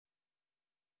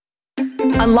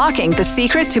Unlocking the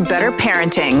secret to better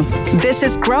parenting. This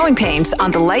is Growing Pains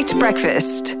on The Light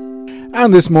Breakfast.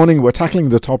 And this morning we're tackling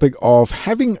the topic of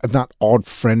having that odd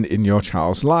friend in your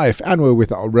child's life. And we're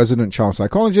with our resident child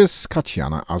psychologist,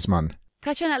 Katiana Azman.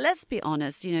 Katiana, let's be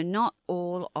honest, not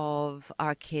all of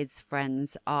our kids'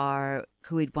 friends are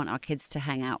who we'd want our kids to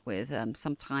hang out with.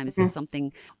 Sometimes there's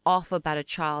something off about a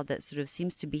child that sort of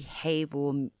seems to behave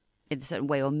in a certain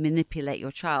way or manipulate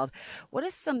your child. What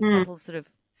are some subtle sort of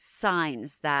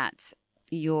signs that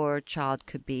your child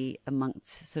could be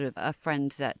amongst sort of a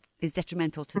friend that is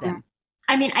detrimental to them?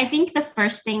 I mean, I think the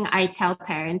first thing I tell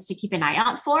parents to keep an eye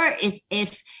out for is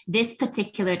if this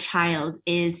particular child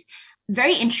is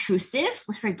very intrusive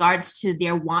with regards to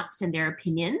their wants and their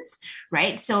opinions,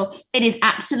 right? So it is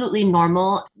absolutely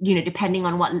normal, depending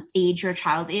on what age your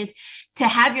child is, to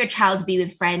have your child be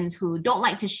with friends who don't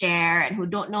like to share and who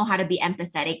don't know how to be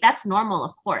empathetic. That's normal,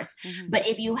 of course. But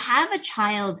if you have a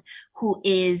child who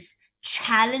is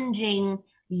challenging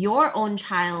your own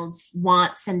child's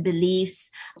wants and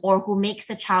beliefs, or who makes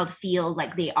the child feel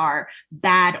like they are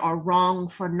bad or wrong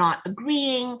for not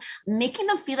agreeing, making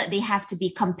them feel that they have to be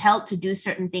compelled to do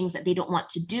certain things that they don't want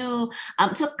to do.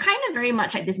 So kind of very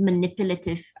much like this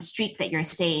manipulative streak that you're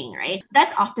saying, right?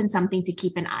 That's often something to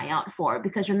keep an eye out for,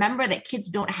 because remember that kids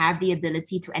don't have the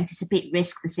ability to anticipate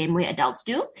risk the same way adults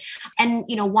do. And,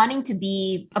 wanting to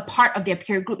be a part of their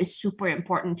peer group is super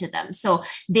important to them. So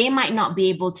they might not be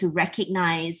able to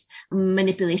recognize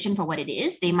manipulation for what it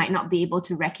is. They might not be able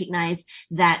to recognize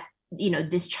that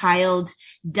this child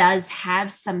does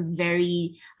have some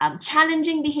very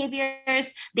challenging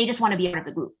behaviors. They just want to be part of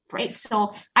the group, right?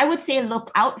 So I would say look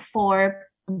out for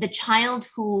the child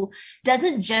who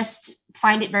doesn't just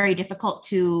find it very difficult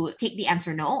to take the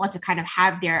answer no, or to kind of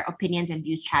have their opinions and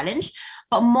views challenged,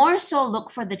 but more so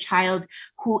look for the child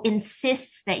who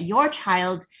insists that your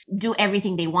child do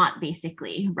everything they want,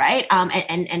 basically, right?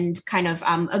 And kind of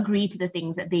agree to the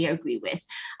things that they agree with.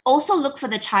 Also look for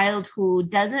the child who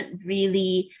doesn't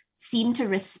really seem to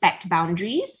respect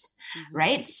boundaries,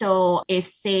 right? So if,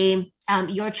 say,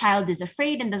 your child is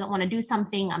afraid and doesn't want to do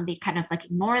something, they kind of like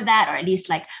ignore that, or at least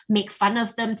like make fun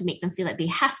of them to make them feel like they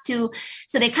have to.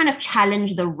 So they kind of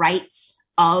challenge the rights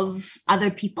of other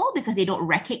people because they don't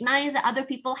recognize that other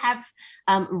people have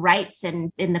rights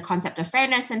and in the concept of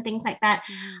fairness and things like that.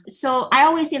 So I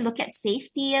always say look at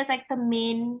safety as like the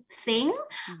main thing.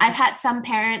 I've had some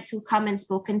parents who come and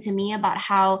spoken to me about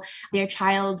how their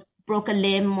child broke a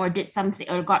limb or did something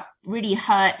or got really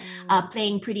hurt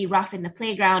playing pretty rough in the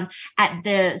playground at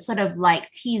the sort of like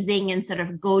teasing and sort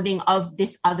of goading of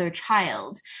this other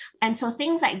child. And so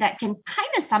things like that can kind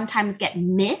of sometimes get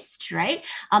missed, right?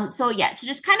 So to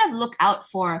just kind of look out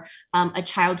for a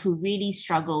child who really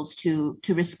struggles to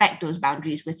respect those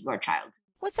boundaries with your child.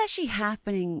 What's actually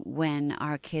happening when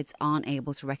our kids aren't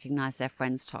able to recognize their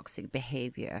friends' toxic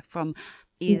behavior from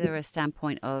either a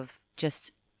standpoint of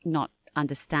just not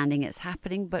understanding it's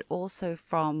happening, but also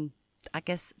from, I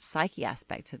guess, psyche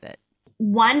aspect of it?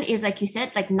 One is, like you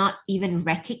said, like not even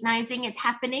recognizing it's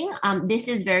happening. This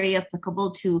is very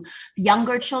applicable to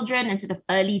younger children and sort of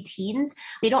early teens.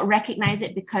 They don't recognize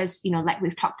it because, like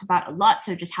we've talked about a lot,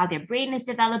 so just how their brain is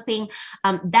developing,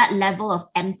 that level of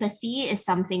empathy is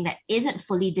something that isn't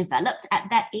fully developed at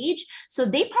that age. So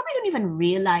they probably don't even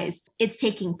realize it's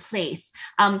taking place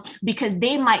because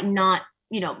they might not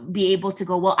be able to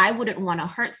go, well, I wouldn't want to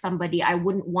hurt somebody. I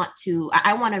want to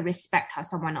respect how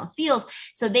someone else feels.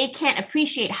 So they can't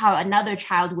appreciate how another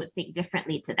child would think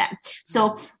differently to them.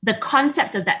 So the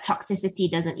concept of that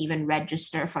toxicity doesn't even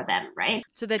register for them, right?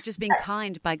 So they're just being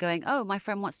kind by going, oh, my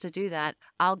friend wants to do that.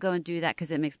 I'll go and do that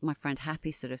because it makes my friend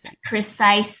happy, sort of thing.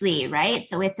 Precisely, right?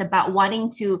 So it's about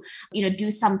wanting to,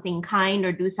 do something kind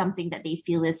or do something that they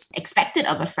feel is expected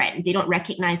of a friend. They don't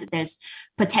recognize that there's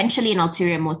potentially an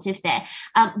ulterior motive there.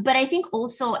 But I think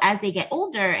also as they get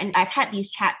older, and I've had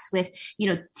these chats with,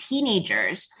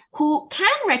 teenagers who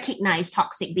can recognize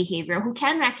toxic behavior, who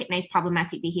can recognize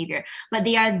problematic behavior, but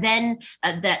they are then,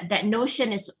 that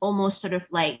notion is almost sort of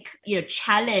like,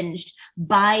 challenged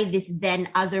by this then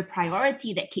other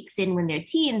priority that kicks in when they're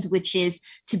teens, which is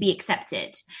to be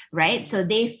accepted, right? So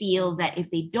they feel that if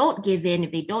they don't give in,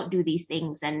 if they don't do these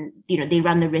things, then, they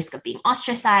run the risk of being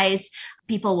ostracized.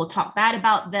 People will talk bad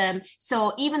about them.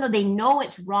 So even though they know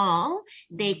it's wrong,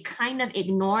 they kind of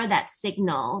ignore that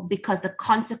signal because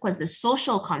the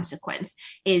social consequence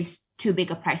is too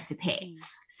big a price to pay.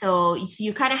 So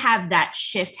you kind of have that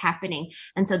shift happening.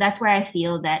 And so that's where I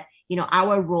feel that,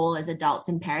 our role as adults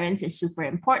and parents is super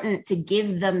important to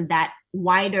give them that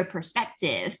wider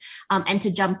perspective and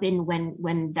to jump in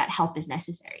when that help is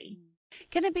necessary.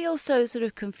 Can it be also sort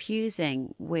of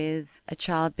confusing with a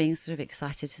child being sort of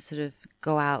excited to sort of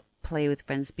go out, play with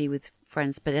friends, be with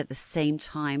friends, but at the same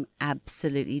time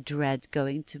absolutely dread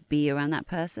going to be around that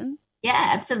person?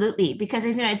 Yeah, absolutely. Because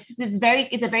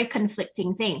it's a very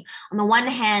conflicting thing. On the one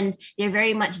hand, they're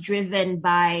very much driven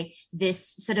by this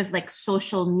sort of like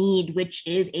social need, which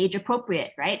is age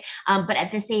appropriate, right? But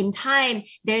at the same time,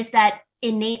 there's that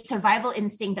innate survival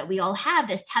instinct that we all have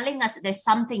that's telling us that there's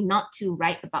something not too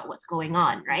right about what's going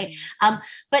on, right?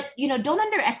 But don't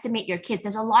underestimate your kids.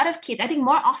 There's a lot of kids, I think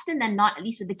more often than not, at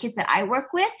least with the kids that I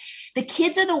work with, the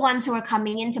kids are the ones who are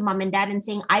coming into mom and dad and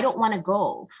saying, I don't want to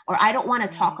go, or I don't want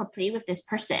to talk or play with this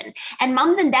person. And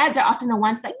moms and dads are often the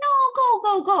ones like, no,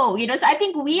 go. So I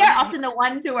think we are often the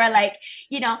ones who are like,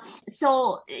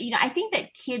 I think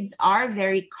that kids are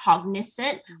very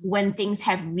cognizant when things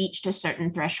have reached a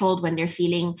certain threshold, when they're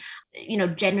feeling,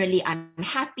 generally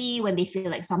unhappy, when they feel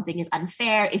like something is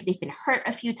unfair, if they've been hurt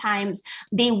a few times,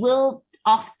 they will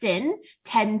often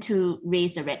tend to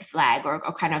raise a red flag or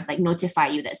kind of like notify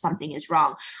you that something is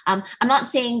wrong. I'm not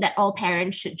saying that all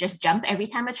parents should just jump every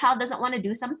time a child doesn't want to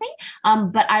do something,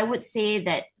 but I would say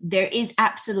that there is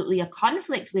absolutely a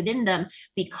conflict within them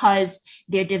because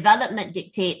their development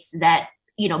dictates that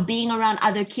being around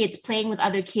other kids, playing with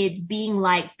other kids, being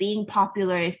liked, being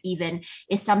popular, if even,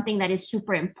 is something that is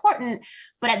super important.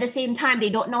 But at the same time,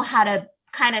 they don't know how to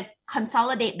kind of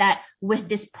consolidate that with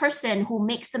this person who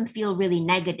makes them feel really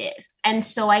negative. And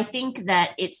so I think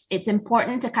that it's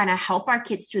important to kind of help our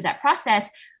kids through that process,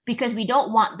 because we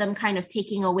don't want them kind of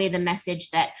taking away the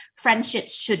message that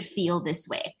friendships should feel this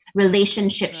way,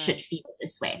 relationships should feel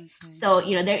this way. Okay. So,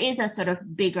 there is a sort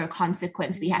of bigger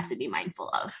consequence we have to be mindful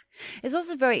of. It's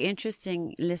also very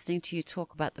interesting listening to you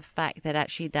talk about the fact that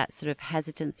actually that sort of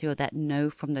hesitancy or that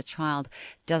no from the child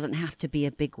doesn't have to be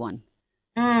a big one.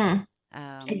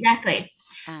 Exactly.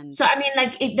 So,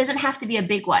 it doesn't have to be a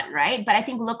big one, right? But I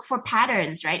think look for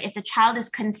patterns, right? If the child is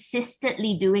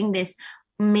consistently doing this,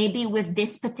 maybe with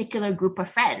this particular group of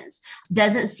friends,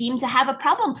 doesn't seem to have a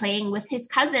problem playing with his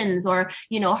cousins or,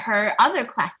 her other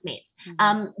classmates.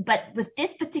 But with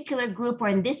this particular group or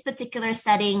in this particular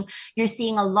setting, you're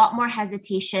seeing a lot more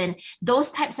hesitation.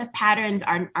 Those types of patterns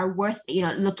are worth,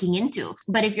 looking into.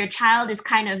 But if your child is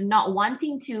kind of not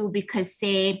wanting to because,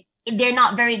 say, they're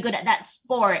not very good at that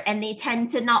sport and they tend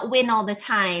to not win all the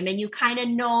time, and you kind of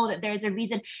know that there's a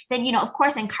reason, then, of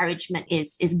course, encouragement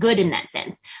is good in that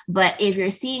sense. But if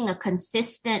you're seeing a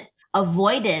consistent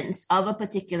avoidance of a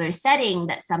particular setting,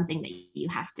 that's something that you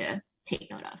have to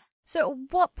take note of. So at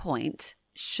what point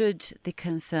should the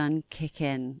concern kick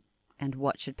in, and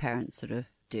what should parents sort of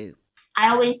do? I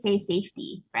always say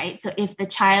safety, right? So if the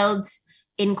child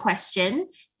in question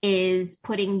is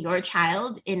putting your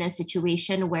child in a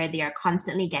situation where they are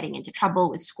constantly getting into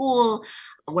trouble with school,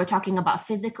 we're talking about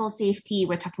physical safety,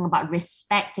 we're talking about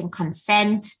respect and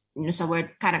consent, so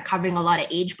we're kind of covering a lot of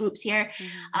age groups here.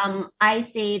 I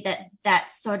say that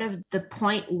that's sort of the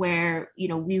point where,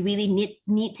 we really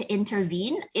need to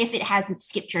intervene if it hasn't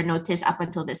skipped your notice up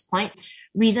until this point.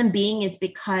 Reason being is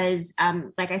because,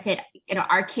 like I said,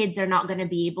 our kids are not going to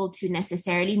be able to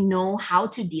necessarily know how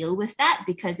to deal with that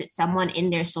because it's someone in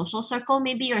their social circle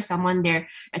maybe, or someone they're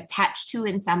attached to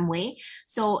in some way.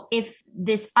 So if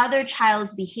this other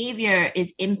child's behavior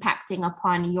is impacting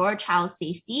upon your child's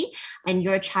safety and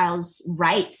your child's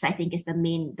rights, I think is the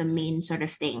main sort of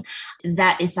thing,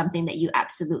 that is something that you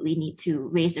absolutely need to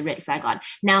raise a red flag on.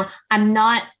 Now,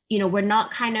 we're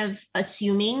not kind of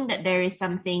assuming that there is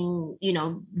something,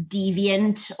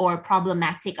 deviant or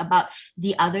problematic about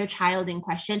the other child in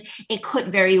question. It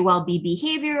could very well be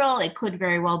behavioral. It could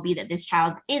very well be that this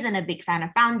child isn't a big fan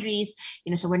of boundaries,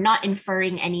 so we're not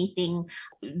inferring anything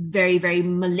very, very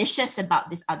malicious about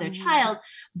this other child.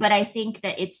 But I think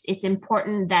that it's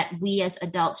important that we as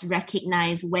adults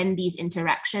recognize when these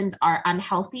interactions are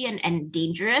unhealthy and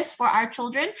dangerous for our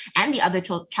children and the other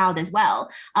child as well.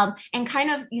 And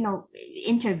kind of,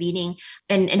 intervening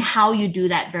and how you do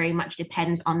that very much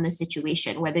depends on the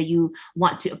situation, whether you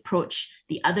want to approach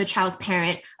the other child's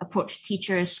parent, approach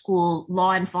teachers, school,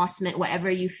 law enforcement,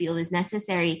 whatever you feel is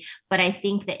necessary. But I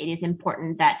think that it is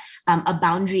important that a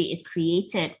boundary is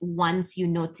created once you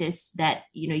notice that,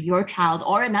 your child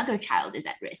or another child is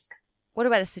at risk. What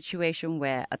about a situation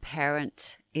where a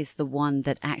parent is the one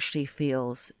that actually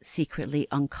feels secretly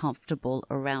uncomfortable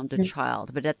around a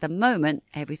child, but at the moment,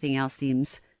 everything else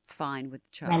seems fine with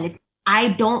the child? Well, I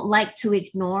don't like to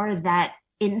ignore that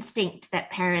instinct that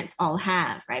parents all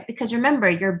have, right? Because remember,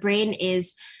 your brain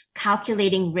is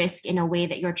calculating risk in a way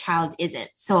that your child isn't.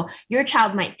 So your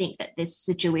child might think that this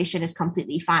situation is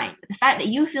completely fine. But the fact that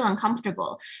you feel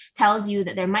uncomfortable tells you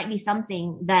that there might be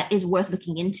something that is worth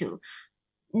looking into.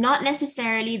 Not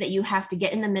necessarily that you have to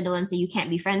get in the middle and say you can't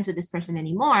be friends with this person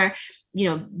anymore.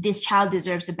 This child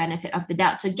deserves the benefit of the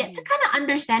doubt. So get to kind of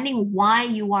understanding why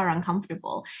you are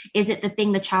uncomfortable. Is it the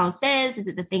thing the child says? Is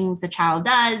it the things the child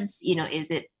does? Is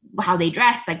it how they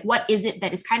dress? Like, what is it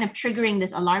that is kind of triggering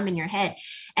this alarm in your head?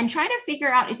 And try to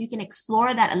figure out if you can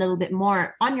explore that a little bit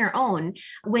more on your own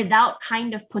without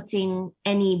kind of putting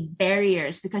any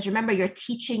barriers, because remember, you're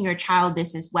teaching your child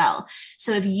this as well.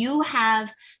 So if you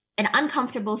have an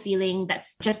uncomfortable feeling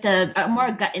that's just a more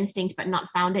gut instinct, but not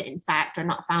founded in fact, or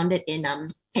not founded in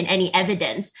any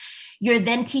evidence, you're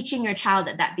then teaching your child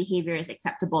that behavior is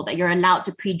acceptable, that you're allowed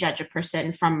to prejudge a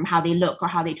person from how they look or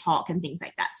how they talk and things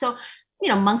like that. So,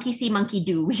 monkey see, monkey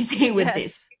do, we say with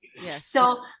this. Yes.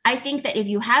 So I think that if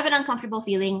you have an uncomfortable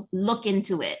feeling, look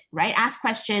into it, right? Ask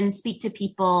questions, speak to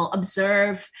people,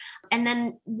 observe. And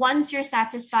then once you're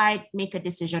satisfied, make a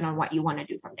decision on what you want to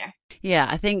do from there. Yeah,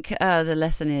 I think the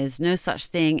lesson is no such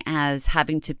thing as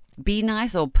having to be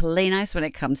nice or play nice when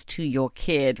it comes to your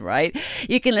kid, right?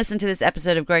 You can listen to this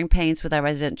episode of Growing Pains with our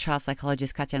resident child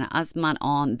psychologist, Katiana Azman,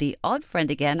 on The Odd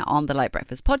Friend again on the Light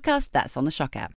Breakfast podcast. That's on the Shock app.